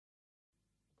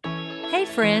Hey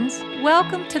friends,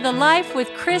 welcome to the Life with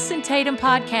Chris and Tatum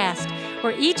podcast,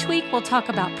 where each week we'll talk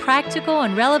about practical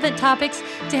and relevant topics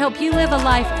to help you live a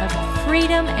life of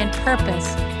freedom and purpose.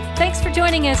 Thanks for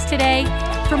joining us today.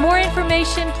 For more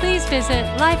information, please visit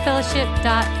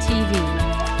lifefellowship.tv.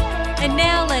 And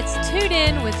now let's tune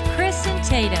in with Chris and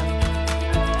Tatum.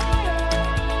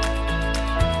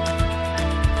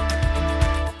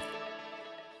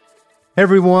 Hey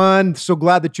everyone, so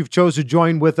glad that you've chosen to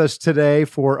join with us today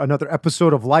for another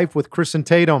episode of Life with Chris and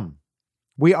Tatum.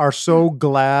 We are so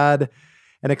glad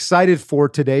and excited for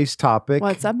today's topic.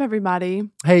 What's up, everybody?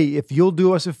 Hey, if you'll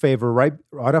do us a favor right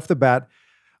off the bat,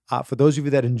 for those of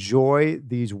you that enjoy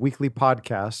these weekly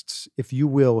podcasts, if you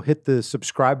will hit the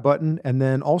subscribe button, and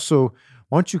then also,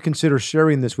 why don't you consider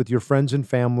sharing this with your friends and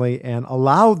family and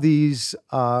allow these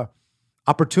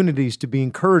opportunities to be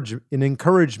an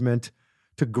encouragement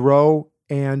to grow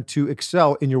and to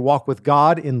excel in your walk with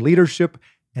God, in leadership,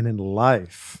 and in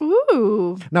life.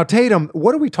 Ooh. Now, Tatum,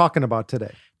 what are we talking about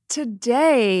today?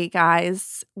 Today,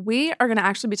 guys, we are going to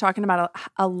actually be talking about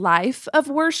a life of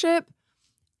worship.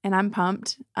 And I'm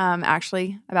pumped,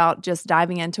 actually, about just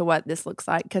diving into what this looks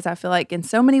like, because I feel like in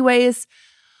so many ways,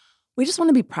 we just want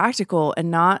to be practical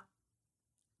and not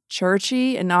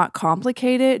churchy and not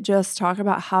complicated. Just talk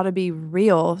about how to be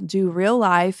real, do real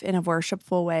life in a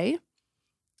worshipful way.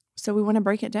 So we want to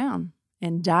break it down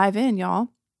and dive in, y'all.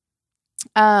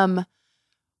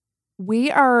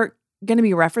 We are going to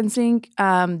be referencing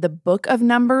the book of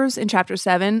Numbers in chapter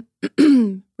 7.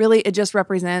 Really, it just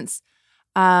represents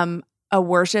a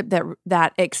worship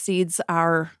that exceeds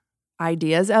our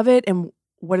ideas of it. And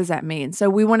what does that mean? So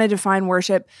we want to define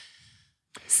worship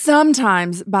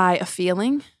sometimes by a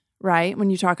feeling, right? When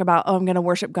you talk about, I'm going to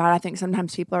worship God, I think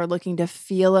sometimes people are looking to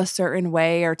feel a certain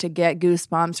way or to get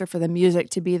goosebumps or for the music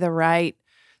to be the right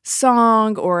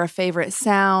song or a favorite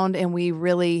sound. And we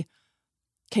really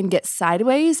can get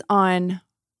sideways on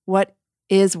what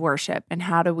is worship and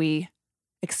how do we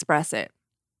express it.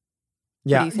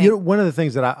 Yeah, one of the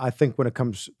things that I think when it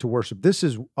comes to worship, this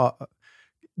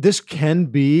can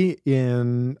be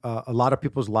in a lot of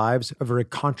people's lives a very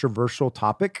controversial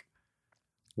topic.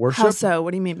 Worship. How so?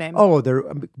 What do you mean, babe? Oh,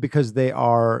 because they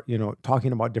are,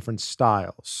 talking about different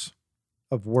styles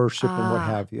of worship and what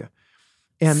have you.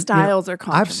 And styles are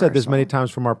controversial. I've said this many times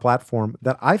from our platform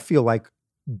that I feel like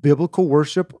biblical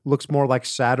worship looks more like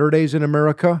Saturdays in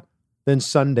America than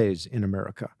Sundays in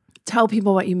America. Tell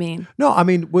people what you mean. No, I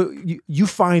mean, you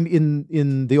find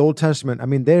in the Old Testament, I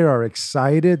mean, they are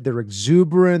excited, they're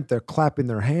exuberant, they're clapping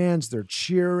their hands, they're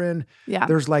cheering. Yeah.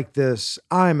 There's like this,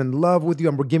 I'm in love with you,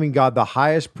 and we're giving God the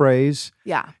highest praise.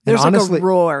 Yeah. There's honestly, like a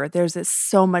roar. There's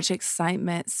so much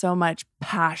excitement, so much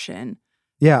passion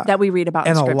that we read about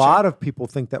in Scripture. And a lot of people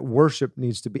think that worship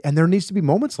needs to be, and there needs to be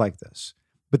moments like this,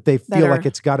 but they feel like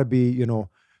it's got to be,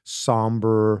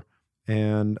 somber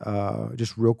and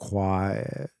just real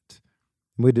quiet.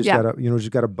 We just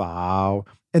gotta bow,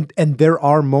 and there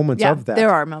are moments of that.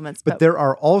 There are moments, but there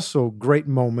are also great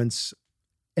moments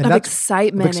of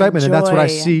excitement, and that's what I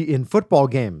see in football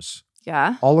games.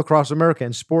 Yeah, all across America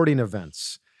and sporting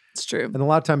events. It's true. And a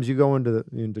lot of times you go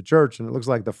into church and it looks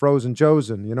like the Frozen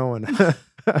Chosen, and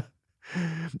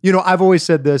I've always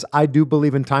said this. I do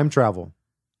believe in time travel.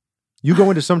 You go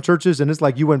into some churches and it's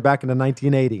like you went back into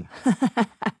 1980.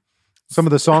 Some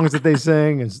of the songs that they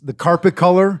sing and the carpet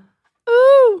color.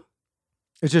 Ooh.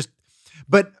 It's just,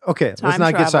 but okay, let's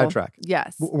not get sidetracked.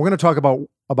 Yes. We're going to talk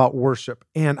about worship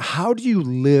and how do you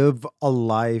live a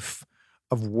life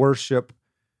of worship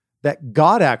that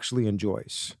God actually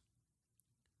enjoys?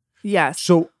 Yes.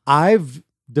 So I've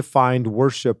defined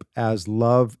worship as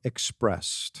love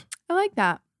expressed. I like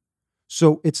that.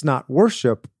 So it's not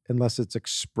worship unless it's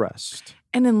expressed.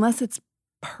 And unless it's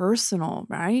personal,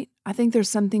 right? I think there's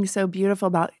something so beautiful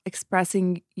about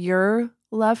expressing your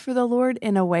love for the Lord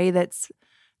in a way that's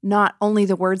not only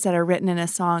the words that are written in a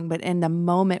song, but in the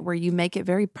moment where you make it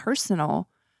very personal,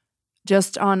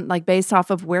 just on based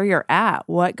off of where you're at,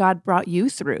 what God brought you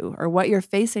through or what you're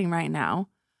facing right now.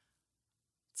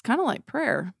 It's kind of like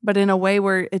prayer, but in a way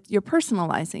where you're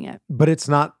personalizing it. But it's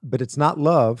not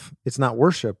love. It's not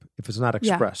worship if it's not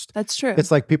expressed. Yeah, that's true. It's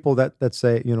like people that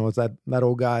say, it's that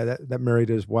old guy that married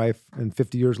his wife, and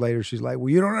 50 years later, she's like, well,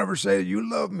 you don't ever say that you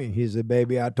love me. He said,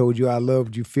 baby, I told you I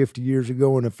loved you 50 years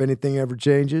ago, and if anything ever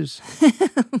changes,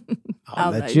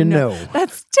 I'll let you know.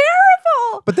 That's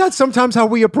terrible. But that's sometimes how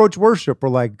we approach worship. We're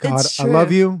like, God, I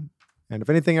love you, and if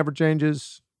anything ever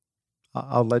changes,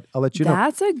 I'll let you know.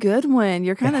 That's a good one.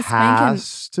 You're kind of spanking. It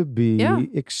has to be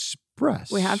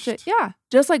expressed. We have to,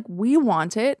 just like we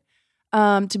want it.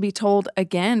 to be told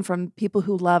again from people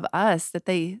who love us that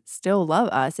they still love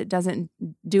us. It doesn't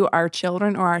do our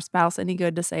children or our spouse any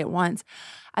good to say it once.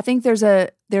 I think there's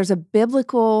a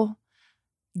biblical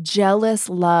jealous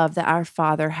love that our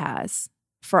Father has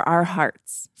for our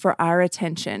hearts, for our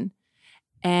attention.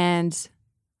 And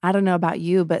I don't know about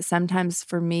you, but sometimes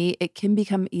for me, it can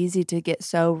become easy to get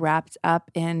so wrapped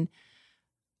up in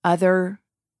other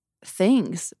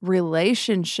things,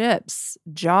 relationships,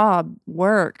 job,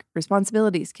 work,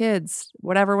 responsibilities, kids,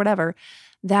 whatever,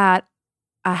 that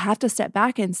I have to step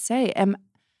back and say,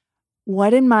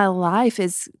 what in my life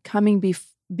is coming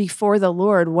before the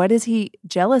Lord? What is He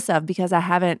jealous of? Because I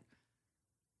haven't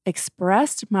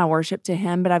expressed my worship to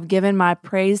Him, but I've given my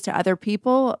praise to other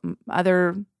people,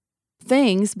 other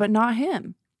things, but not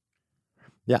Him.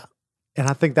 Yeah. And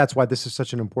I think that's why this is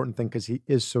such an important thing, because He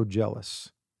is so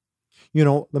jealous. You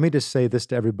know, let me just say this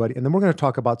to everybody, and then we're going to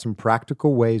talk about some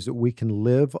practical ways that we can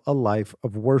live a life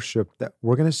of worship, that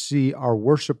we're going to see our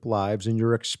worship lives and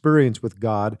your experience with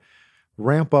God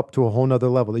ramp up to a whole nother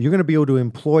level, that you're going to be able to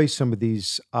employ some of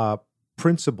these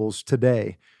principles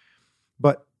today.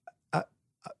 But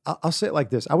I'll say it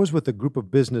like this. I was with a group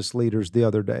of business leaders the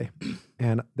other day,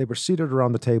 and they were seated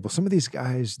around the table. Some of these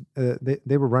guys,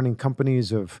 they were running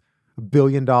companies of $1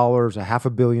 billion,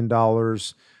 $500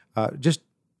 million, just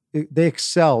they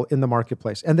excel in the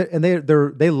marketplace, and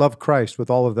they love Christ with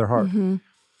all of their heart. Mm-hmm.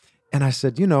 And I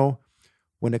said, you know,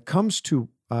 when it comes to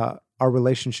our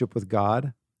relationship with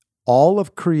God, all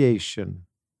of creation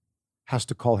has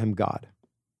to call Him God.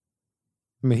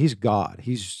 I mean, He's God.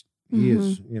 He is,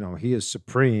 you know, He is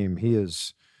supreme. He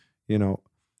is, you know,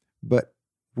 but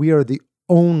we are the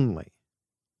only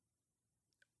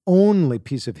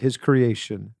piece of His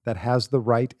creation that has the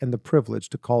right and the privilege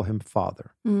to call Him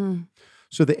Father. Mm.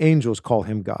 So the angels call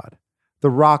Him God. The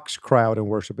rocks cry out in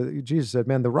worship. Jesus said,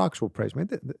 man, the rocks will praise me.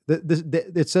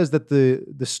 It says that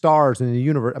the stars in the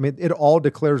universe, I mean, it all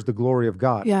declares the glory of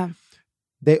God. Yeah.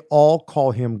 They all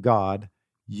call Him God.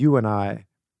 You and I,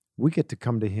 we get to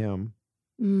come to Him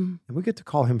and we get to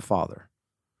call Him Father.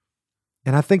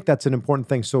 And I think that's an important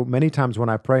thing. So many times when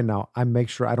I pray now, I make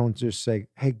sure I don't just say,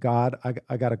 hey, God,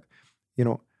 I got to, you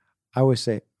know, I always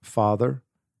say, Father,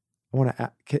 I'm going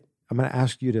to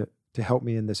ask you to help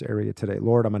me in this area today.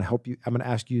 Lord, I'm going to help you. I'm going to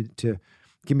ask you to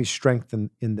give me strength in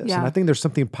this. Yeah. And I think there's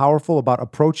something powerful about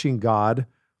approaching God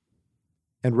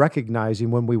and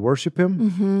recognizing when we worship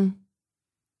Him,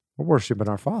 we're worshiping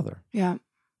our Father. Yeah.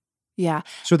 Yeah.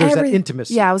 So there's that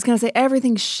intimacy. Yeah, I was going to say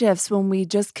everything shifts when we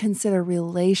just consider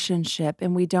relationship,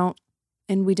 and we don't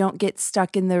get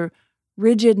stuck in the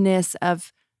rigidness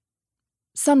of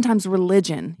sometimes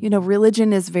religion. You know,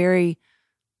 religion is very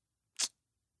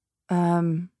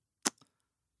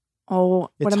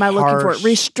what am I looking for?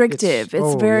 Restrictive.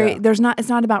 It's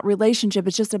not about relationship.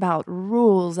 It's just about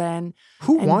rules and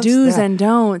do's and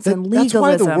don'ts and legalism.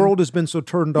 That's why the world has been so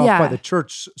turned off by the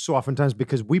church so oftentimes,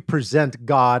 because we present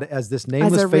God as this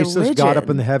nameless, faceless God up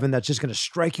in the heaven that's just going to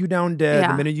strike you down dead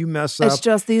the minute you mess up. It's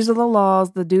just, these are the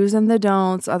laws, the do's and the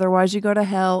don'ts, otherwise you go to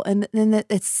hell. And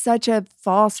it's such a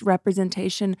false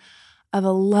representation of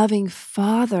a loving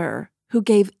Father who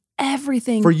gave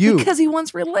everything for you, because He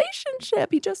wants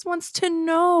relationship. He just wants to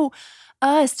know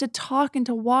us, to talk and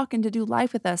to walk and to do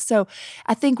life with us. So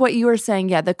I think what you were saying,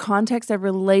 the context of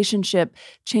relationship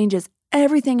changes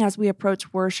everything as we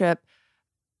approach worship,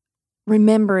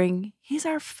 remembering He's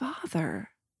our Father.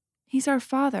 He's our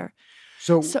Father.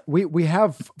 So we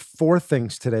have 4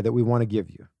 things today that we want to give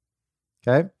you.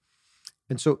 Okay?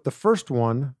 And so the first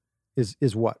one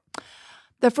is what?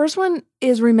 The first one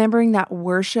is remembering that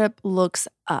worship looks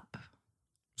up.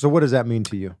 So what does that mean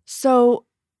to you? So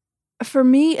for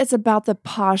me, it's about the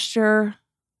posture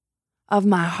of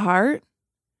my heart,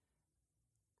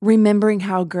 remembering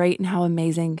how great and how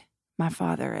amazing my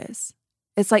Father is.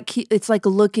 It's like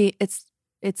looking,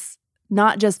 it's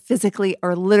not just physically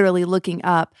or literally looking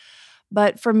up,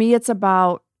 but for me, it's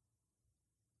about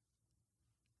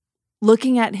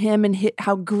looking at Him and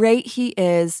how great He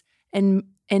is, and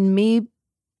me,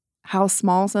 how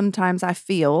small sometimes I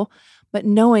feel, but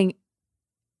knowing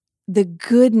the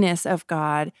goodness of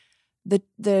God,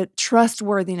 the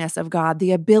trustworthiness of God,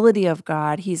 the ability of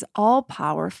God. He's all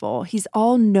powerful. He's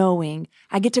all knowing.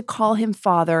 I get to call Him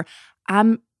Father.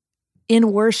 I'm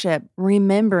in worship,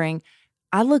 remembering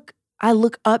I look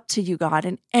up to you, God,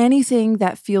 and anything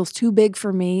that feels too big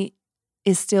for me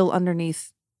is still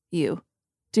underneath you.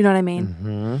 Do you know what I mean?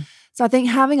 Mm-hmm. So I think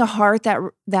having a heart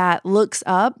that looks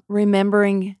up,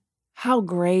 remembering how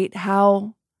great,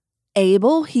 how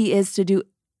able He is to do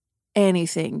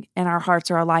anything in our hearts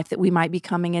or our life that we might be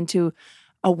coming into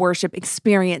a worship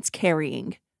experience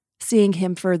carrying. seeing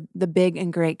him for the big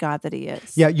and great God that he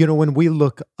is. Yeah, when we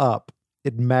look up,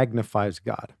 it magnifies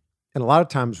God. And a lot of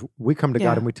times we come to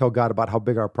God and we tell God about how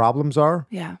big our problems are.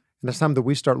 Yeah. And it's time that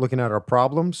we start looking at our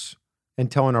problems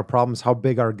and telling our problems how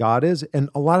big our God is. And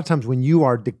a lot of times when you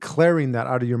are declaring that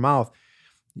out of your mouth,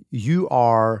 you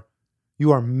are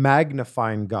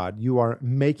magnifying God. You are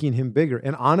making him bigger.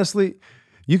 And honestly,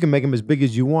 you can make him as big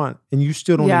as you want, and you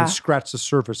still don't even scratch the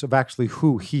surface of actually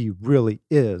who he really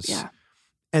is. Yeah.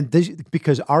 And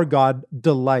because our God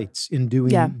delights in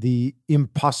doing the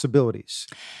impossibilities.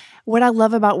 What I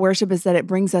love about worship is that it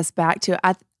brings us back to,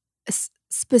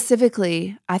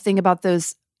 specifically, I think about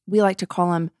those, we like to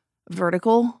call them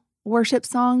vertical worship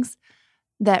songs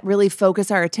that really focus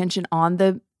our attention on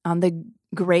the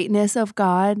greatness of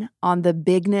God, on the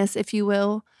bigness, if you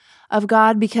will, of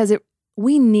God, because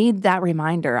we need that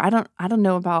reminder. I don't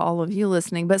know about all of you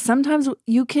listening, but sometimes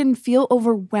you can feel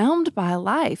overwhelmed by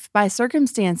life, by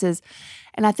circumstances.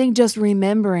 And I think just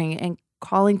remembering and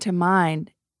calling to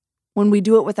mind when we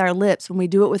do it with our lips, when we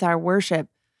do it with our worship,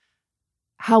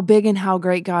 how big and how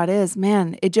great God is,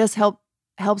 man, it just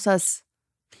helps us.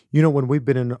 When we've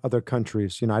been in other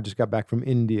countries, I just got back from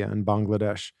India and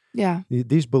Bangladesh. Yeah.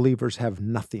 These believers have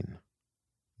nothing.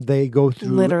 They go through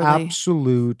Literally.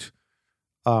 absolute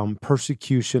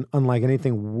persecution, unlike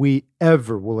anything we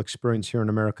ever will experience here in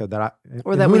America. That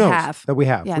we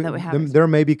have. Yeah, that we have. There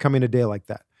may be coming a day like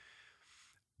that.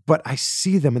 But I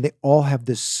see them, and they all have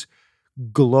this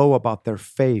glow about their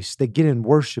face. They get in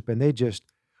worship, and they just,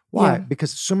 why? Yeah.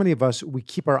 Because so many of us, we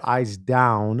keep our eyes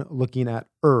down looking at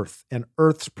earth and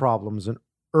earth's problems and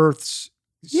earth's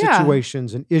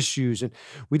situations and issues, and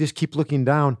we just keep looking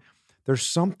down. There's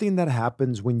something that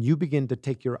happens when you begin to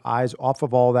take your eyes off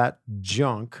of all that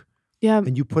junk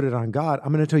and you put it on God.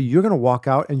 I'm going to tell you, you're going to walk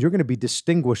out and you're going to be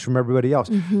distinguished from everybody else.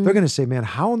 Mm-hmm. They're going to say, man,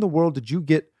 how in the world did you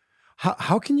get,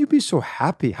 how can you be so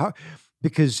happy?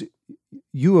 Because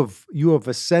you have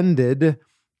ascended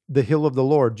the hill of the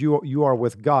Lord. You are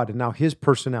with God, and now his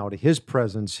personality, his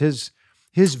presence, his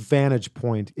vantage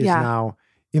point is now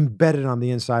embedded on the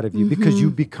inside of you because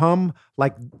you become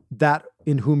like that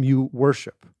in whom you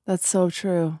worship. That's so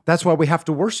true. That's why we have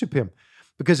to worship him.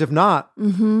 Because if not,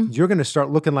 you're going to start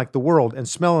looking like the world and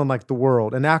smelling like the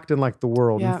world and acting like the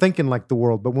world and thinking like the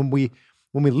world. But when we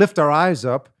lift our eyes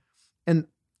up, and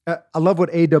I love what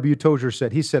A.W. Tozer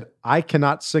said. He said, I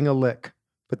cannot sing a lick,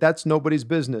 but that's nobody's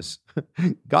business.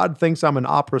 God thinks I'm an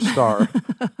opera star.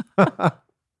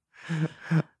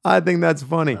 I think that's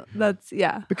funny.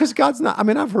 Because God's not,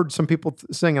 I've heard some people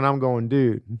sing and I'm going,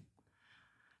 dude.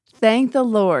 Thank the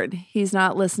Lord. He's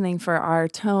not listening for our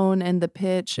tone and the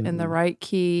pitch and the right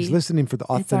key. He's listening for the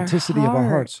authenticity of our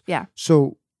hearts. Yeah.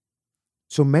 So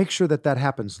make sure that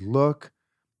happens. Look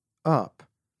up.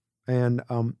 And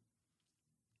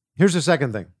here's the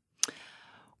second thing.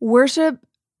 Worship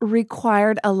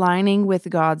required aligning with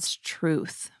God's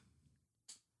truth.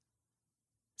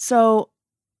 So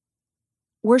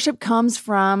worship comes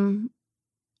from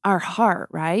our heart,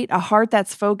 right? A heart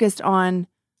that's focused on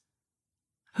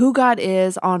who God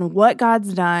is, on what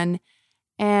God's done.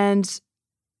 And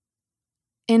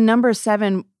in number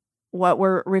 7, what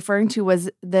we're referring to was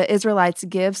the Israelites'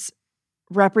 gifts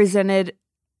represented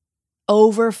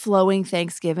overflowing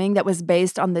thanksgiving that was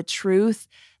based on the truth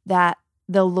that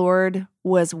the Lord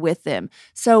was with them.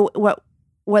 So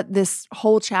what this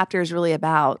whole chapter is really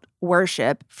about,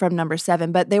 worship from number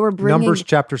 7, but they were bringing— Numbers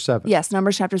chapter 7. Yes,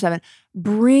 Numbers chapter 7.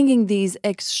 Bringing these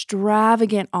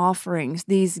extravagant offerings,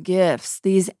 these gifts,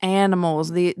 these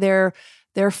animals, their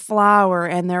flour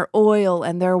and their oil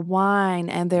and their wine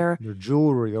and their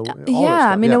jewelry. All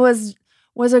it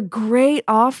was a great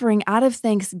offering out of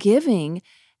thanksgiving.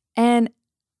 And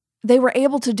they were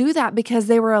able to do that because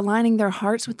they were aligning their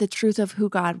hearts with the truth of who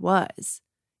God was.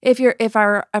 If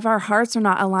our hearts are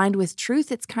not aligned with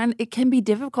truth, it can be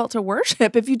difficult to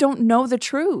worship if you don't know the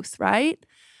truth, right?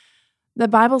 The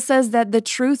Bible says that the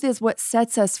truth is what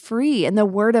sets us free, and the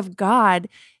Word of God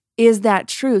is that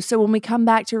truth. So when we come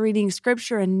back to reading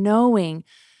Scripture and knowing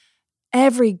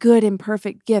every good and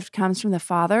perfect gift comes from the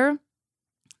Father,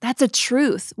 that's a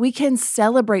truth. We can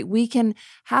celebrate. We can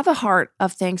have a heart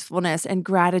of thankfulness and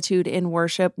gratitude in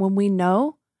worship when we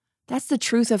know that's the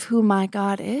truth of who my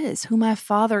God is, who my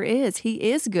Father is.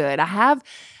 He is good. I have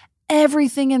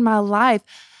everything in my life.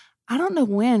 I don't know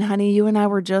when, honey, you and I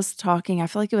were just talking. I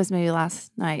feel like it was maybe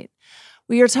last night.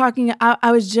 We were talking,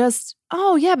 I was just,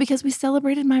 because we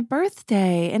celebrated my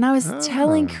birthday. And I was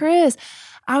telling Chris,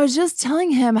 I was just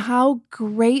telling him how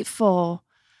grateful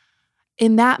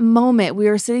in that moment. We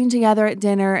were sitting together at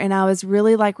dinner and I was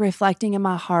really like reflecting in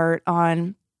my heart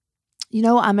on,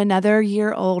 I'm another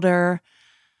year older.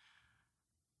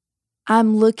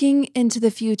 I'm looking into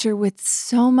the future with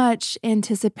so much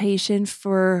anticipation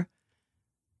for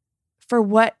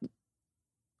what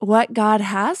God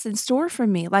has in store for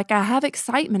me. Like, I have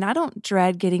excitement. I don't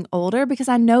dread getting older because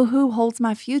I know who holds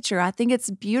my future. I think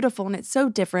it's beautiful, and it's so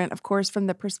different, of course, from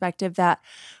the perspective that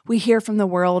we hear from the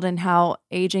world and how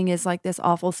aging is like this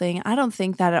awful thing. I don't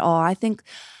think that at all. I think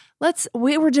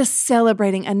we were just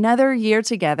celebrating another year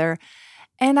together,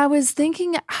 and I was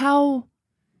thinking how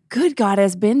good God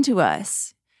has been to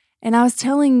us. And I was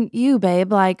telling you,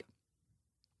 babe, like,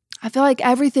 I feel like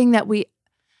everything that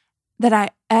I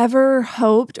ever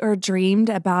hoped or dreamed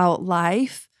about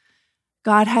life,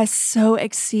 God has so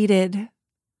exceeded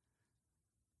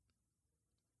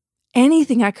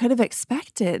anything I could have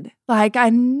expected. Like, I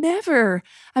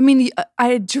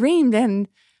had dreamed and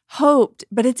hoped,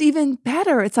 but it's even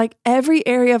better. It's like every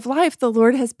area of life, the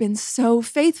Lord has been so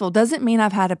faithful. Doesn't mean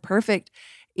I've had a perfect,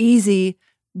 easy,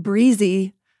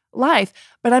 breezy life,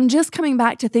 but I'm just coming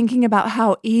back to thinking about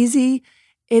how easy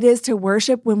it is to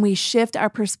worship when we shift our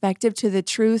perspective to the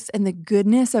truth and the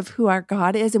goodness of who our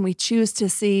God is, and we choose to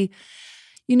see,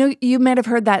 you might have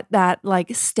heard that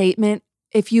like statement,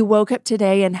 if you woke up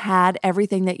today and had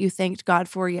everything that you thanked God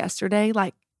for yesterday,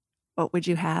 like, what would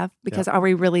you have? Because Are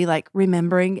we really like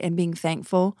remembering and being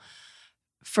thankful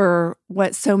for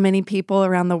what so many people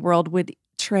around the world would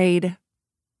trade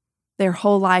their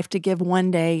whole life to give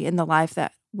one day in the life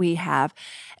that we have?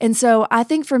 And so I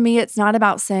think for me, it's not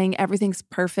about saying everything's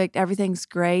perfect, everything's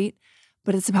great,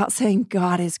 but it's about saying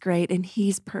God is great and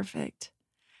He's perfect.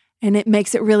 And it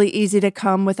makes it really easy to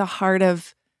come with a heart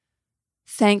of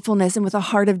thankfulness and with a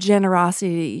heart of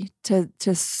generosity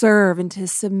to serve and to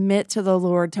submit to the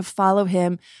Lord, to follow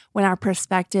Him when our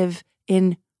perspective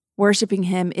in worshiping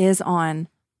Him is on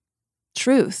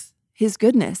truth, His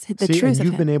goodness, the truth and of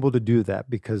you've Him. been able to do that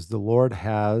because the Lord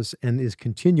has and is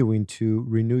continuing to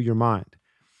renew your mind.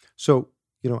 So,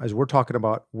 as we're talking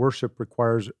about, worship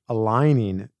requires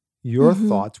aligning your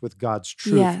thoughts with God's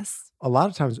truth. Yes. A lot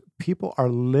of times people are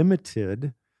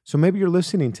limited. So maybe you're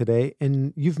listening today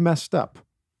and you've messed up.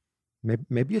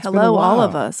 Maybe it's been a while. All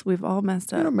of us. We've all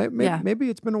messed up. Maybe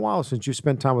it's been a while since you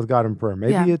spent time with God in prayer.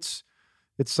 Maybe it's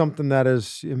something that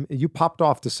is, you popped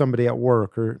off to somebody at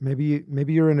work, or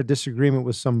maybe you're in a disagreement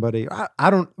with somebody.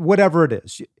 Whatever it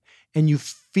is. And you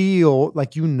feel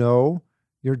like you're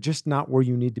just not where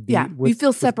you need to be. Yeah, you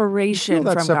feel separation you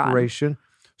feel that from separation. God.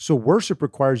 So worship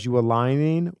requires you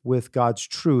aligning with God's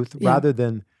truth rather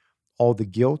than all the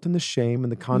guilt and the shame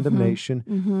and the condemnation.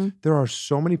 Mm-hmm. There are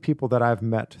so many people that I've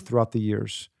met throughout the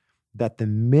years that the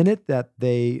minute that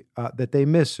they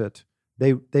miss it,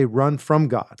 they run from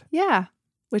God. Yeah,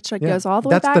 which goes all the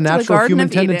way back to the That's the natural human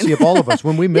tendency of all of us.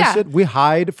 When we miss it, we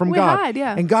hide from God.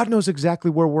 And God knows exactly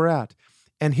where we're at.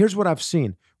 And here's what I've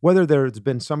seen. Whether there's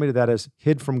been somebody that has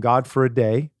hid from God for a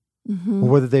day, or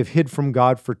whether they've hid from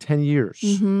God for 10 years,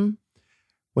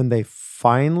 when they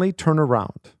finally turn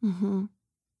around,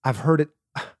 I've heard it.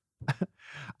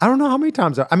 I don't know how many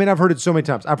times. I've heard it so many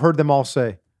times. I've heard them all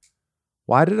say,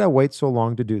 "Why did I wait so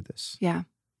long to do this?" Yeah.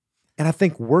 And I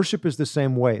think worship is the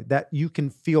same way, that you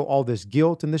can feel all this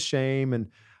guilt and the shame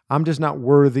and I'm just not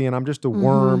worthy and I'm just a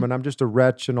worm and I'm just a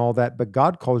wretch and all that. But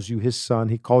God calls you His son.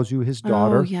 He calls you His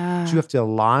daughter. Oh, yeah. So you have to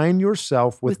align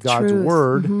yourself with God's truth.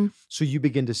 word. So you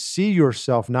begin to see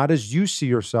yourself, not as you see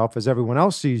yourself, as everyone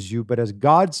else sees you, but as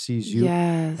God sees you.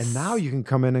 Yes. And now you can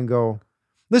come in and go,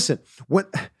 listen,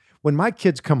 when my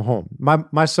kids come home,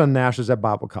 my son Nash is at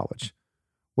Bible college.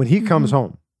 When he comes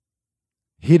home,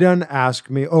 he doesn't ask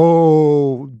me,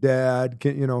 "Oh, Dad,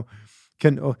 great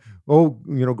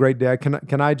Dad,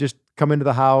 can I just come into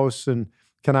the house and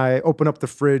can I open up the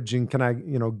fridge and can I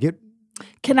get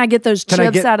those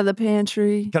chips out of the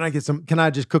pantry? Can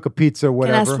I just cook a pizza or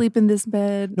whatever? Can I sleep in this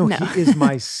bed?" No, he is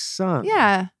my son.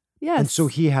 Yeah. Yes. And so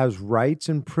he has rights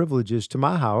and privileges to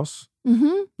my house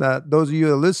that those of you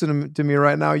that listen to me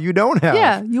right now, you don't have.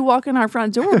 Yeah. You walk in our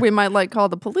front door, we might call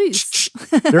the police.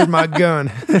 There's my gun.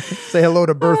 Say hello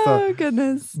to Bertha. Oh,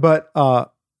 goodness. But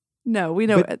no, we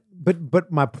know it.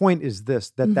 But my point is this,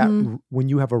 that when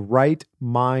you have a right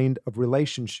mind of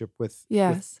relationship with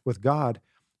God,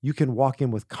 you can walk in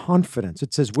with confidence.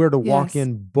 It says we're to walk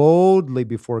in boldly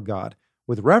before God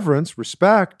with reverence,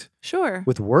 respect,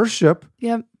 with worship.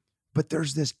 Yep. But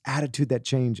there's this attitude that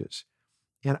changes.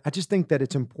 And I just think that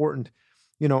it's important.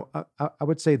 I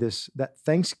would say this, that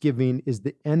Thanksgiving is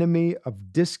the enemy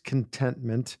of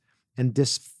discontentment and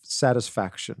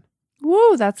dissatisfaction.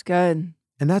 Woo, that's good.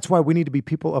 And that's why we need to be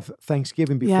people of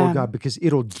thanksgiving before God, because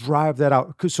it'll drive that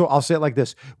out. So I'll say it like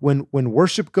this. When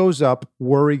worship goes up,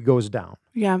 worry goes down.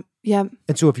 Yeah, yeah.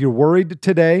 And so if you're worried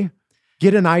today,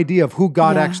 get an idea of who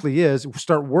God Yeah. actually is,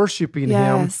 start worshiping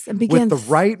Yes. him And with begin the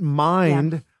right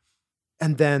mind,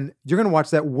 and then you're going to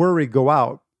watch that worry go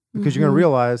out because you're going to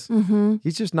realize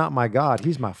he's just not my God.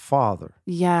 He's my Father.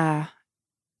 Yeah.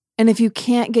 And if you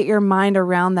can't get your mind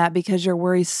around that because your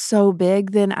worry's so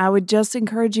big, then I would just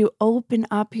encourage you, open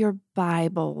up your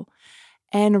Bible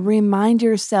and remind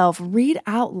yourself, read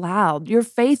out loud. Your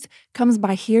faith comes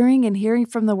by hearing and hearing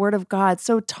from the Word of God.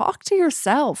 So talk to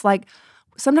yourself. Like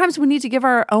sometimes we need to give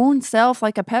our own self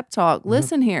like a pep talk.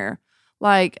 Listen here.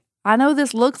 Like, I know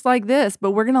this looks like this,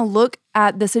 but we're going to look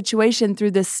at the situation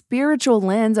through the spiritual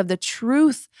lens of the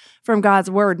truth from God's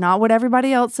Word, not what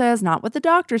everybody else says, not what the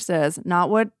doctor says,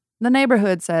 not what the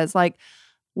neighborhood says. Like,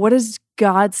 what does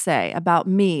God say about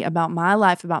me, about my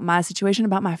life, about my situation,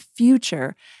 about my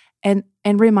future? And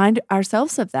remind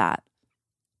ourselves of that.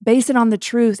 Base it on the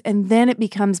truth, and then it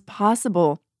becomes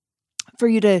possible for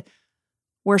you to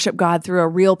worship God through a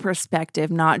real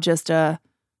perspective, not just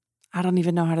I don't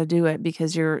even know how to do it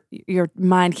because your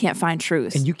mind can't find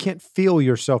truth. And you can't feel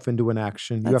yourself into an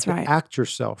action. That's you have right. to act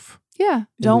yourself. Yeah. into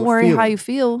Don't a worry how feeling. you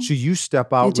feel. So you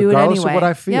step out do it regardless anyway. of what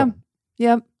I feel.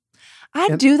 Yep. I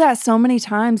And- do that so many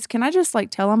times. Can I just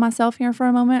like tell on myself here for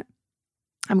a moment?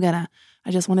 I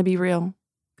just want to be real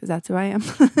because that's who I am.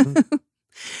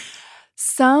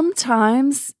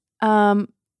 Sometimes,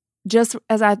 just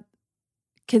as I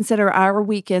consider our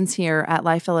weekends here at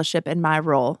Life Fellowship and my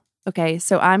role, okay,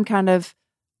 so I'm kind of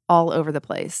all over the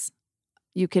place.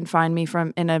 You can find me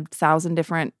in 1,000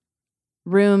 different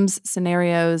rooms,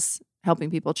 scenarios, helping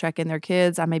people check in their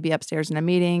kids. I may be upstairs in a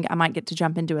meeting. I might get to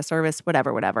jump into a service,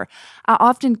 whatever. I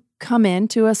often come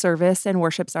into a service and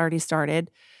worship's already started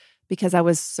because I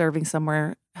was serving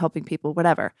somewhere, helping people,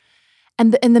 whatever.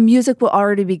 And the music will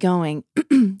already be going.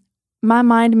 My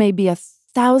mind may be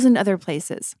 1,000 other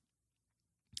places.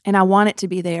 And I want it to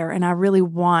be there. And I really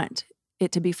want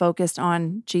it to be focused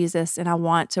on Jesus. And I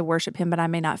want to worship him, but I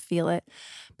may not feel it.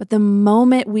 But the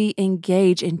moment we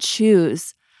engage and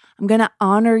choose, I'm going to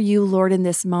honor you, Lord, in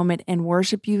this moment and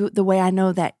worship you the way I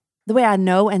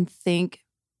know and think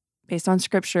based on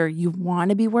scripture you want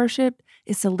to be worshiped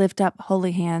is to lift up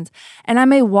holy hands. And I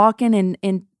may walk in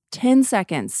 10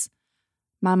 seconds.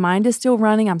 My mind is still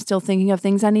running. I'm still thinking of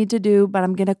things I need to do, but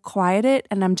I'm going to quiet it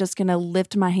and I'm just going to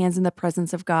lift my hands in the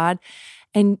presence of God.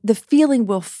 And the feeling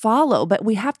will follow, but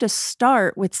we have to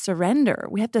start with surrender.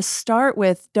 We have to start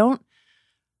with don't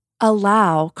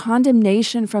allow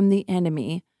condemnation from the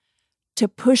enemy to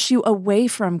push you away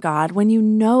from God when you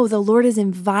know the Lord is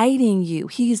inviting you.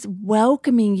 He's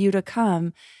welcoming you to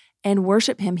come and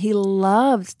worship him. He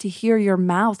loves to hear your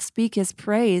mouth speak his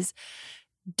praise.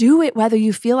 Do it whether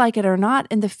you feel like it or not,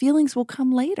 and the feelings will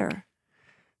come later.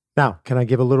 Now, can I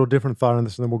give a little different thought on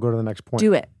this, and then we'll go to the next point?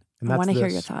 Do it. And I that's want to hear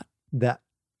this, your thought. That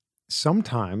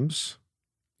sometimes,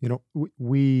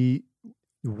 we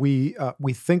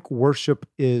think worship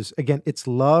is, again, it's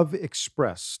love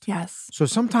expressed. Yes. So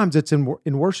sometimes it's in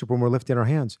worship when we're lifting our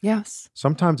hands. Yes.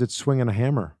 Sometimes it's swinging a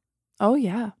hammer. Oh,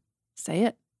 yeah. Say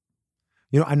it.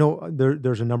 I know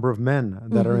there's a number of men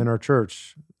that are in our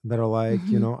church that are like,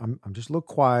 I'm just a little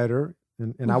quieter.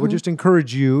 And I would just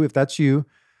encourage you, if that's you,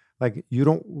 like you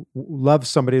don't love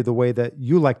somebody the way that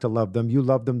you like to love them. You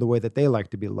love them the way that they like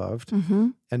to be loved.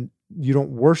 And you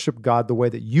don't worship God the way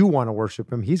that you want to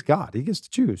worship him. He's God. He gets to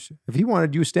choose. If he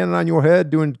wanted you standing on your head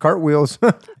doing cartwheels.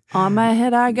 On my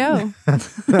head I go.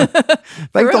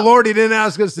 Thank the Lord he didn't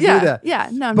ask us to do that. Yeah.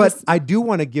 No, but I do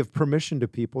want to give permission to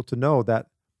people to know that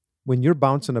when you're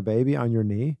bouncing a baby on your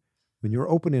knee, when you're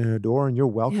opening a door and you're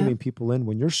welcoming people in,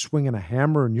 when you're swinging a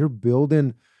hammer and you're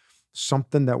building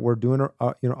something that we're doing,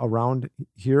 around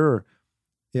here,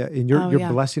 and you're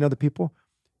blessing other people,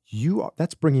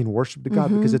 that's bringing worship to God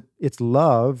because it's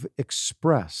love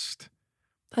expressed.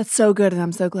 That's so good, and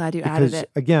I'm so glad you added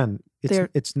it. Again,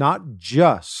 it's not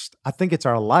just. I think it's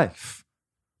our life.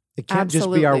 It can't just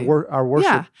be our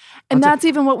worship. Yeah, and that's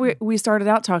even what we started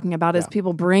out talking about is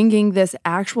people bringing this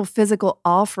actual physical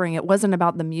offering. It wasn't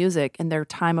about the music and their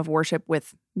time of worship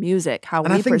with music.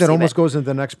 And I think that almost goes into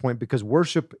the next point because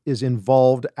worship is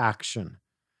involved action.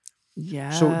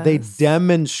 Yeah. So they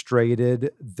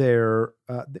demonstrated their.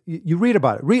 You read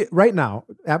about it. Read right now.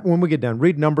 When we get done,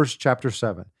 read Numbers chapter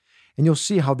 7, and you'll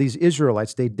see how these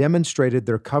Israelites they demonstrated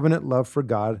their covenant love for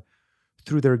God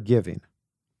through their giving.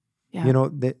 Yeah.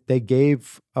 They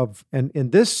gave of, and in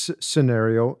this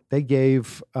scenario, they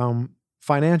gave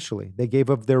financially. They gave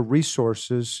of their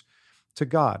resources to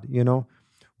God.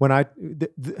 When I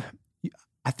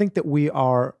think that we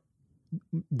are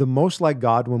the most like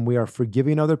God when we are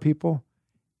forgiving other people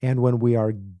and when we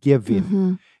are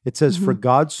giving. It says, "For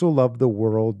God so loved the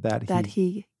world that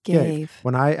he Gave.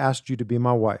 When I asked you to be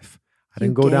my wife, I You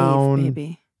didn't go gave, down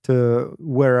baby. to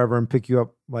wherever and pick you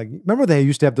up. Like, remember they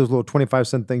used to have those little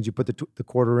 25-cent things you put the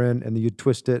quarter in and then you'd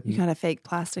twist it. You got a fake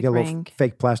plastic get a ring. little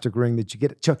fake plastic ring that you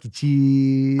get at Chuck E.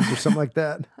 Cheese or something like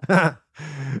that.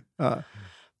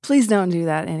 Please don't do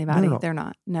that, anybody. No. They're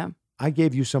not. No. I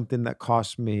gave you something that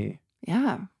cost me.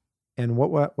 Yeah. And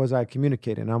what was I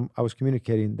communicating? I was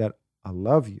communicating that I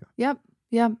love you. Yep.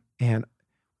 Yep. And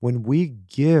when we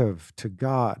give to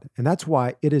God, and that's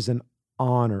why it is an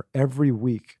honor every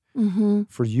week Mm-hmm.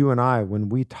 for you and I, when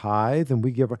we tithe and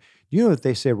we give, you know that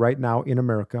they say right now in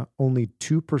America, only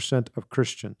 2% of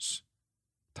Christians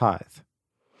tithe.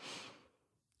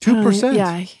 2%.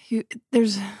 Yeah.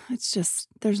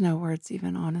 There's no words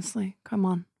even, honestly. Come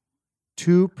on.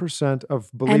 2% of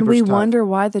believers And we tithe. wonder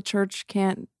why the church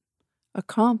can't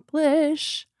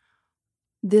accomplish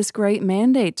this great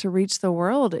mandate to reach the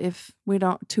world if we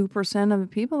don't, 2% of the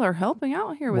people are helping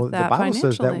out here with that the Bible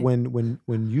financially. says that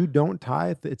when you don't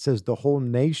tithe, it says the whole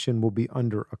nation will be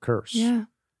under a curse. Yeah.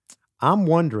 I'm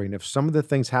wondering if some of the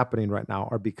things happening right now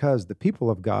are because the people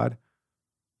of God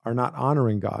are not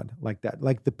honoring God like that.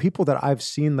 Like the people that I've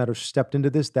seen that have stepped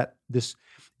into this,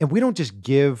 and we don't just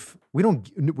give,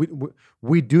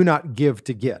 we do not give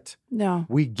to get. No.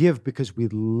 We give because we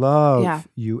love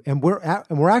you. And we're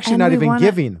actually And not we even wanna-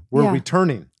 giving, we're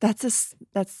returning. I'm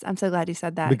so glad you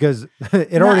said that. Because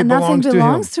it already belongs to him. Nothing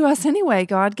belongs to us anyway.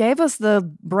 God gave us the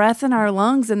breath in our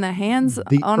lungs and the hands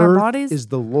The on earth our bodies. is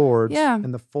the Lord's Yeah.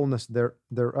 and the fullness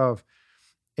thereof.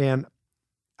 And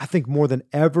I think more than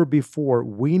ever before,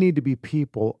 we need to be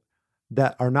people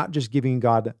that are not just giving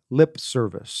God lip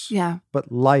service,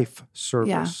 but life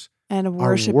service. And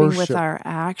worshiping with worship. our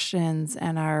actions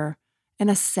and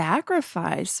a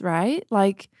sacrifice, right?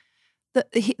 Like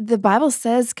the Bible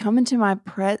says, come into my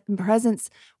presence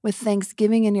with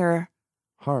thanksgiving in your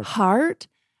heart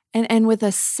and with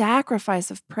a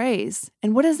sacrifice of praise.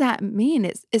 And what does that mean?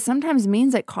 It sometimes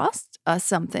means it costs us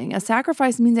something. A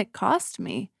sacrifice means it cost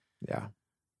me. Yeah.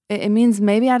 It means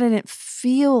maybe I didn't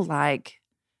feel like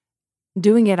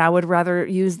doing it. I would rather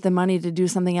use the money to do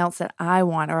something else that I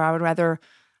want, or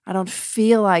I don't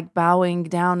feel like bowing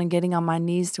down and getting on my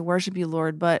knees to worship you,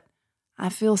 Lord, but I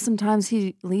feel sometimes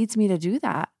He leads me to do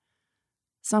that.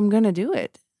 So I'm going to do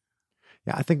it.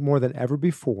 Yeah, I think more than ever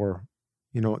before,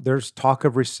 there's talk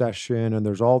of recession and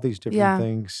there's all these different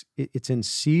things. It's in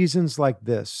seasons like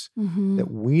this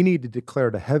that we need to declare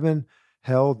to heaven,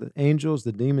 hell, the angels,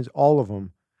 the demons, all of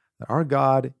them, that our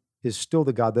God is still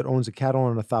the God that owns the cattle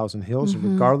on 1,000 hills. And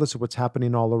regardless of what's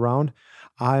happening all around,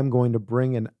 I'm going to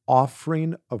bring an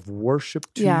offering of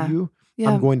worship to you. Yeah.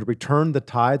 I'm going to return the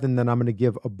tithe, and then I'm going to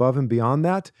give above and beyond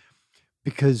that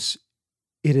because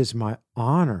it is my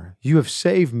honor. You have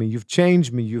saved me. You've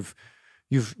changed me. You've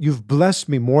blessed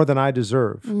me more than I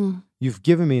deserve. You've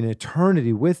given me an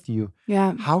eternity with you.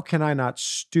 Yeah. How can I not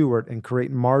steward and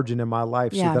create margin in my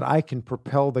life so that I can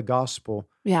propel the gospel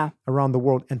around the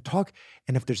world and talk?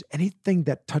 And if there's anything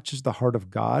that touches the heart of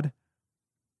God,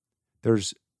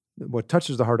 what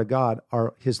touches the heart of God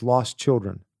are His lost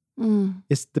children.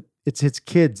 It's His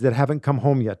kids that haven't come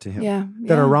home yet to Him,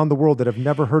 that are around the world that have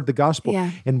never heard the gospel.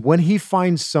 Yeah. And when He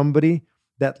finds somebody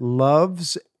that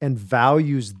loves and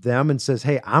values them and says,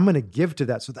 hey, I'm going to give to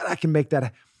that so that I can make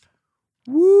that,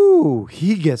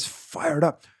 He gets fired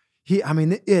up.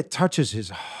 It touches His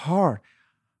heart.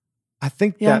 I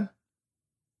think that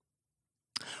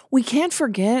we can't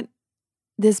forget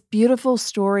this beautiful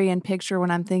story and picture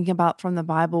when I'm thinking about from the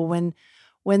Bible,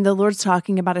 when the Lord's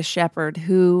talking about a shepherd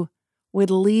who would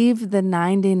leave the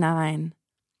 99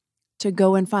 to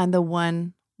go and find the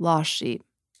one lost sheep.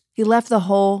 He left the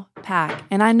whole pack.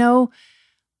 And I know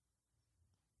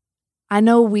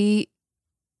we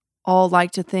all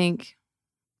like to think,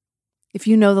 if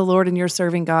you know the Lord and you're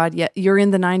serving God, yet you're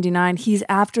in the 99, He's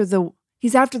after the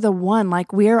one,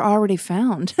 like we are already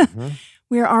found.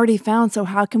 We are already found. So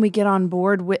how can we get on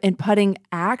board in putting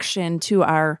action to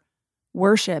our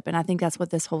worship? And I think that's what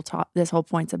this whole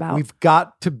point's about. We've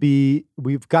got to be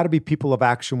people of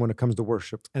action when it comes to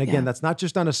worship. And again, that's not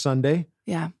just on a Sunday.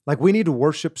 Yeah. Like we need to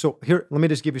worship. So here, let me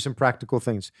just give you some practical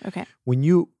things. Okay. When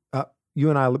you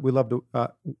and I, we love to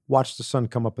watch the sun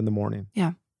come up in the morning.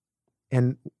 Yeah.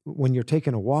 And when you're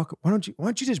taking a walk, why don't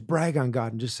you just brag on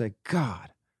God and just say, God,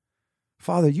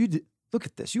 Father, look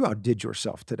at this. You outdid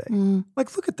yourself today.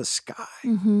 Like, look at the sky.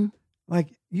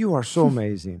 Like, you are so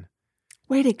amazing.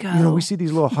 Way to go. We see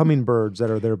these little hummingbirds that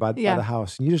are there by the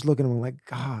house, and you just look at them like,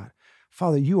 God,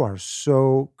 Father, you are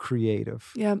so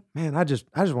creative. Yeah. Man, I just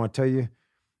want to tell you,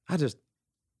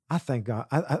 I thank God.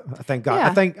 I thank God.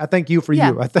 Yeah. I thank you for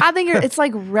Yeah. you. I think it's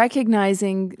like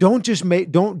recognizing. Don't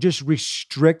just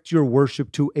restrict your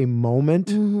worship to a moment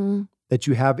Mhm. that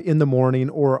you have in the morning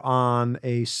or on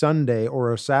a Sunday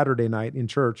or a Saturday night in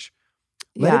church.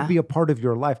 Let Yeah. it be a part of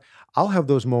your life. I'll have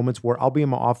those moments where I'll be in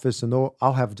my office and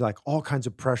I'll have like all kinds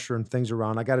of pressure and things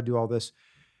around. I got to do all this.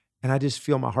 And I just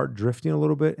feel my heart drifting a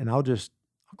little bit. And I'll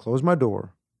close my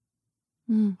door.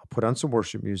 Mm. I'll put on some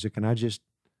worship music and I'll just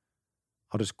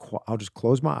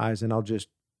close my eyes and I'll just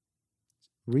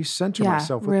recenter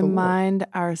myself with the Lord. Remind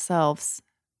ourselves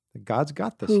That God's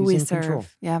got this. who He's we in serve. control.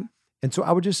 Yeah. And so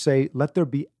I would just say, let there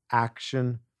be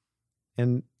action.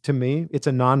 And to me, it's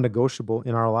a non-negotiable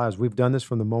in our lives. We've done this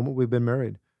from the moment we've been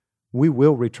married. We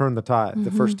will return the tithe,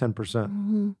 the first 10%.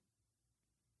 Mhm.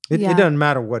 It Yeah. doesn't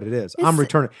matter what it is. I'm It's-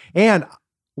 returning. And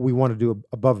we want to do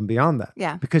above and beyond that.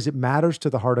 Yeah. Because it matters to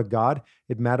the heart of God.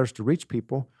 It matters to reach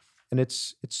people. And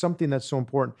it's something that's so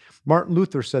important. Martin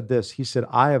Luther said this. He said,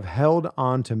 I have held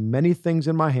on to many things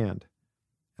in my hand,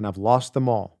 and I've lost them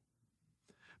all.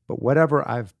 But whatever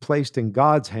I've placed in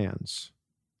God's hands,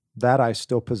 that I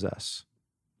still possess.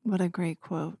 What a great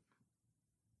quote.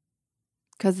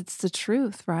 Because it's the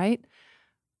truth, right?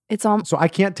 It's all So I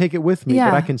can't take it with me, but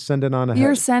Yeah. I can send it on ahead.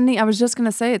 you're sending. I was just going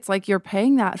to say, it's like you're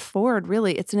paying that forward,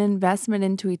 really. It's an investment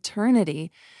into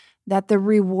eternity that the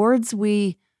rewards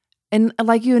and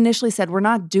like you initially said, we're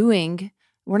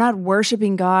not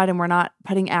worshiping God and we're not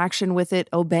putting action with it,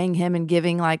 obeying Him and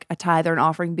giving like a tithe or an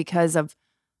offering because of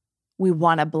we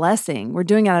want a blessing. We're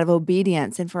doing it out of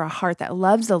obedience and for a heart that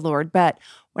loves the Lord. But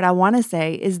what I want to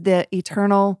say is the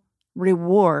eternal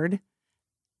reward,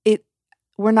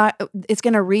 it's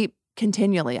going to reap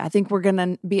continually. I think we're going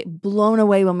to be blown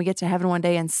away when we get to heaven one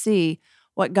day and see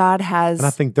what God has. And I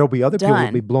think there'll be other people who'll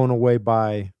done. be blown away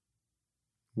by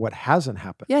what hasn't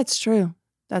happened. Yeah, it's true.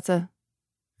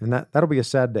 And that'll be a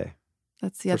sad day.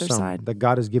 That's the for other some, side. that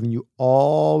God has given you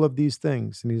all of these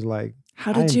things. And he's like,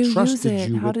 How did you use entrusted it?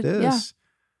 you How with did this. yeah.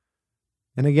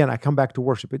 And again, I come back to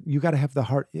worship. You got to have the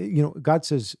heart. God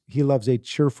says he loves a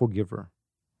cheerful giver,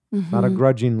 not a Mhm.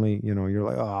 grudgingly, you're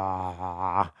like,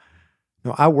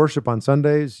 No, I worship on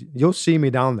Sundays. You'll see me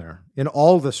down there in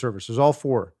all the services, all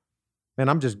 4. And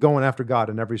I'm just going after God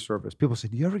in every service. People say,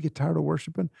 do you ever get tired of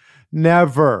worshiping?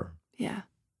 Never. Yeah.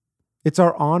 It's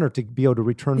our honor to be able to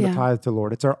return the Yeah. tithe to the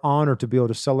Lord. It's our honor to be able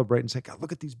to celebrate and say, God,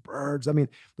 look at these birds. I mean,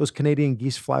 those Canadian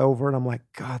geese fly over and I'm like,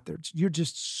 God, you're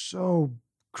just so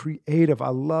creative. I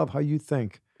love how you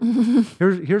think.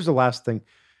 Here's the last thing,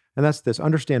 and that's this.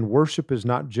 Understand, worship is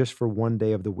not just for one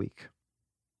day of the week.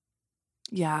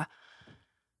 Yeah.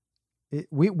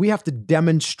 We have to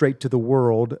demonstrate to the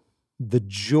world the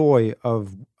joy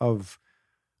of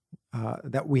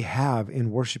that we have in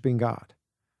worshiping God.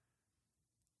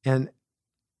 And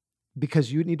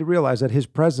because you need to realize that his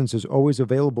presence is always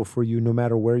available for you no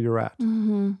matter where you're at.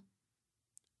 Mhm.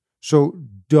 So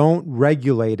don't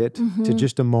regulate it to Mhm.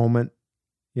 just a moment,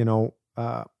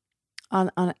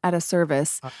 On at a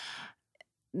service.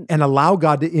 and allow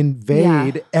God to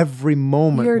invade every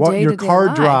moment. Your day-to-day car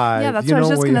life. drive. Yeah, that's what I was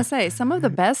just going to say. Some of the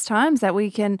best times that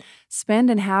we can spend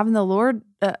and have in the Lord,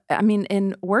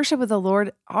 in worship with the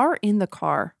Lord are in the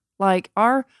car. Like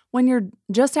when you're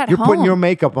just at You're home. putting your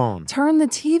makeup on. Turn the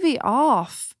TV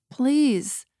off,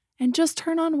 please, and just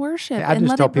turn on worship. I and just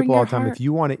let tell it bring people all your the time, heart. if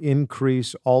you want to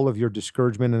increase all of your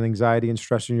discouragement and anxiety and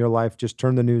stress in your life, just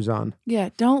turn the news on. Yeah,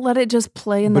 don't let it just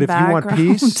play in But the if you want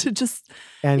background. peace to just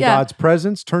And God's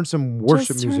presence, turn some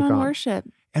worship just music turn on on. worship.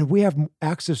 And we have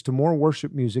access to more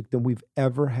worship music than we've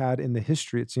ever had in the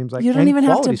history, it seems like. You don't and even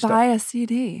have to quality buy a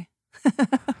CD.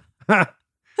 stuff.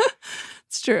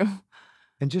 It's true.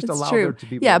 And just It's allow true. there to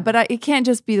be Yeah, more. but it can't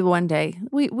just be the one day.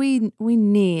 We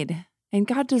need, and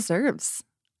God deserves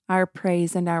our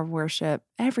praise and our worship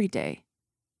every day.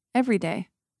 Every day.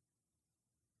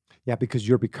 Yeah, because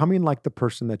you're becoming like the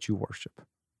person that you worship.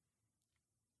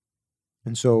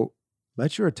 And so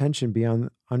let your attention be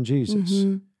on Jesus.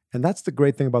 Mhm. And that's the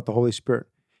great thing about the Holy Spirit.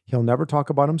 He'll never talk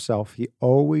about himself. He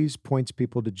always points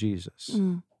people to Jesus.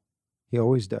 Mm. He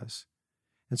always does.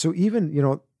 And so even,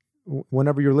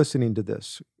 whenever you're listening to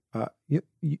this,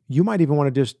 you might even want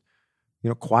to just,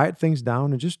 quiet things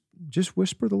down and just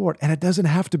whisper the Lord. And it doesn't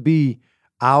have to be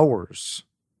hours.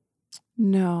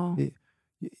 No.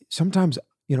 Sometimes,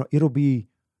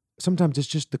 sometimes it's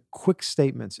just the quick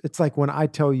statements. It's like when I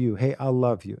tell you, hey, I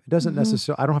love you. It doesn't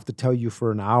necessarily, I don't have to tell you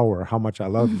for an hour how much I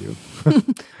love you.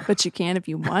 But you can if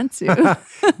you want to.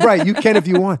 Right. You can if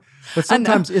you want. But I know.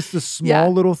 sometimes it's the small Yeah.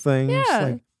 little things Yeah.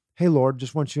 like, hey, Lord,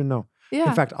 just want you to know. Yeah.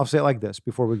 In fact, I'll say it like this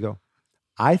before we go.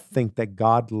 I think that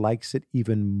God likes it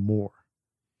even more.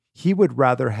 He would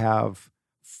rather have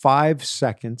 5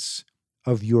 seconds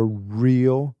of your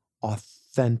real,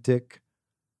 authentic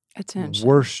Attention.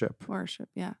 worship Worship,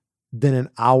 yeah. than an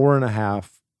hour and a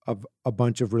half of a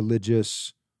bunch of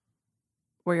religious.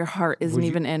 Where your heart isn't Would you-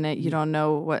 even in it. You don't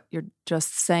know what you're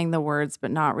just saying the words,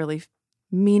 but not really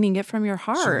meaning it from your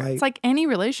heart. It's like any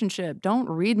relationship. Don't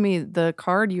read me the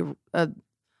card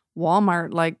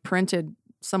Walmart printed,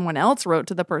 someone else wrote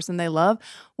to the person they love.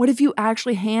 What if you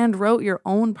actually hand wrote your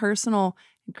own personal?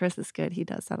 And Chris is good. He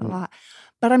does that a lot.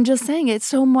 But I'm just saying it's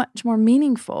so much more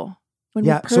meaningful when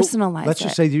we personalize let's it.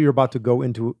 just say that you're about to go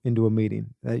into a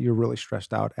meeting that you're really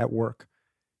stressed out at work.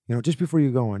 Just before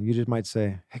you go on, you just might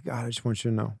say, "Hey God, I just want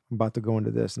you to know I'm about to go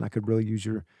into this, and I could really use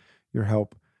your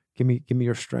help. Give me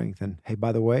your strength. And hey,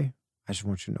 by the way, I just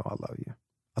want you to know I love you.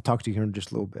 I'll talk to you here in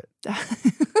just a little bit."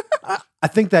 I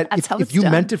think that if you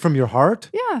meant it from your heart,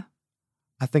 yeah,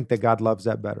 I think that God loves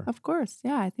that better. Of course,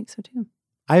 yeah, I think so too.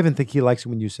 I even think He likes it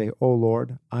when you say, "Oh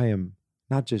Lord, I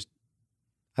just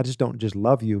don't just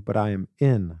love you, but I am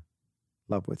in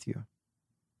love with you."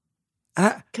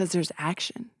 Because there's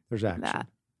action. There's action.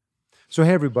 So,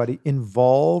 hey, everybody,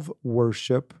 involve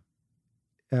worship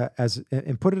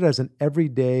and put it as an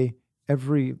everyday,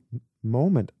 every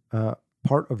moment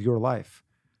part of your life.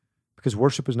 Because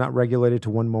worship is not regulated to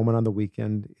one moment on the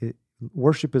weekend.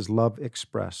 Worship is love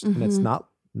expressed, and it's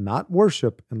not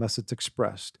worship unless it's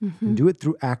expressed. And do it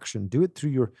through action. Do it through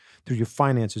your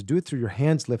finances. Do it through your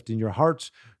hands lifting, your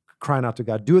hearts crying out to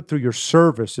God. Do it through your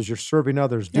service as you're serving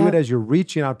others. Do it as you're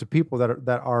reaching out to people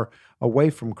that are away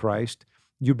from Christ.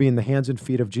 You being the hands and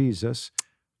feet of Jesus.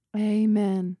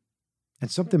 Amen.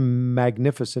 And something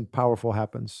magnificent, powerful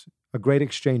happens. A great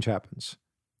exchange happens.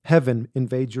 Heaven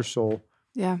invades your soul.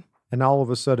 Yeah. And all of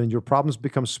a sudden, your problems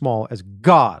become small as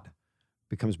God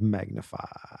becomes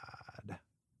magnified.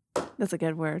 That's a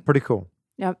good word. Pretty cool.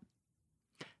 Yep.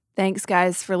 Thanks,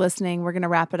 guys, for listening. We're going to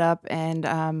wrap it up.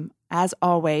 And as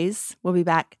always, we'll be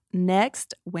back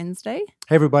next Wednesday.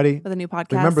 Hey, everybody. With a new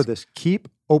podcast. Remember this. Keep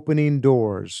opening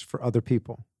doors for other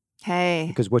people. Hey.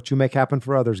 Because what you make happen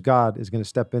for others, God is going to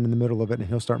step in the middle of it, and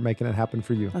He'll start making it happen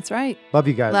for you. That's right. Love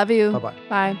you guys. Love you. Bye-bye.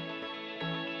 Bye.